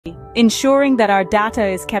Ensuring that our data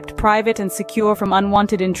is kept private and secure from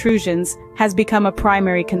unwanted intrusions has become a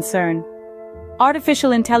primary concern.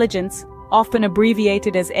 Artificial intelligence, often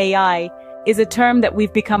abbreviated as AI, is a term that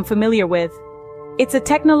we've become familiar with. It's a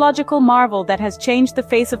technological marvel that has changed the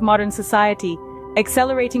face of modern society,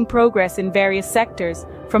 accelerating progress in various sectors,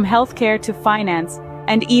 from healthcare to finance,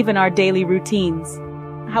 and even our daily routines.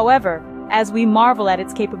 However, as we marvel at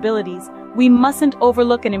its capabilities, we mustn't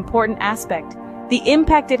overlook an important aspect: the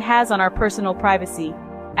impact it has on our personal privacy.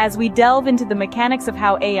 As we delve into the mechanics of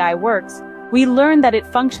how AI works, we learn that it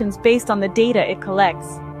functions based on the data it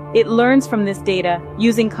collects. It learns from this data,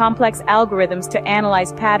 using complex algorithms to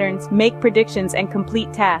analyze patterns, make predictions, and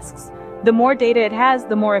complete tasks. The more data it has,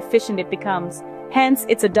 the more efficient it becomes. Hence,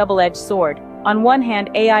 it's a double-edged sword. On one hand,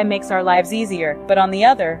 AI makes our lives easier, but on the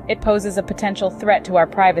other, it poses a potential threat to our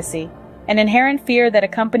privacy. An inherent fear that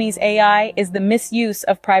accompanies AI is the misuse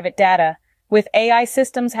of private data. With AI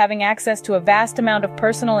systems having access to a vast amount of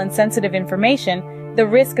personal and sensitive information, the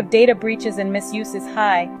risk of data breaches and misuse is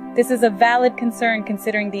high. This is a valid concern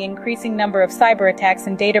considering the increasing number of cyber attacks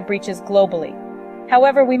and data breaches globally.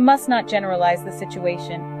 However, we must not generalize the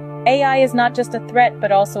situation. AI is not just a threat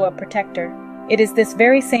but also a protector. It is this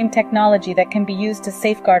very same technology that can be used to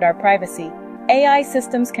safeguard our privacy. AI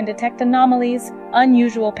systems can detect anomalies,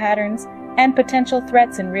 unusual patterns, and potential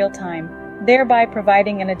threats in real time, thereby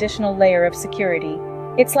providing an additional layer of security.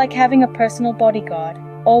 It's like having a personal bodyguard,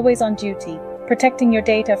 always on duty, protecting your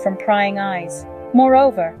data from prying eyes.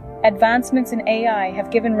 Moreover, advancements in AI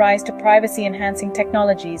have given rise to privacy-enhancing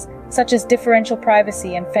technologies, such as differential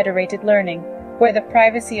privacy and federated learning, where the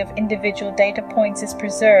privacy of individual data points is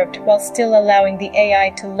preserved while still allowing the AI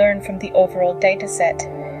to learn from the overall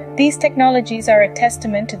dataset. These technologies are a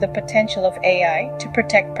testament to the potential of AI to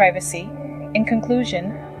protect privacy. In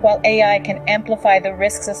conclusion, while AI can amplify the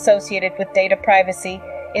risks associated with data privacy,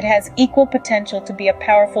 it has equal potential to be a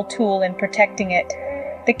powerful tool in protecting it.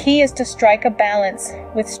 The key is to strike a balance,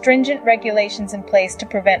 with stringent regulations in place to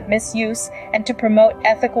prevent misuse and to promote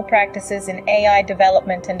ethical practices in AI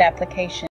development and application.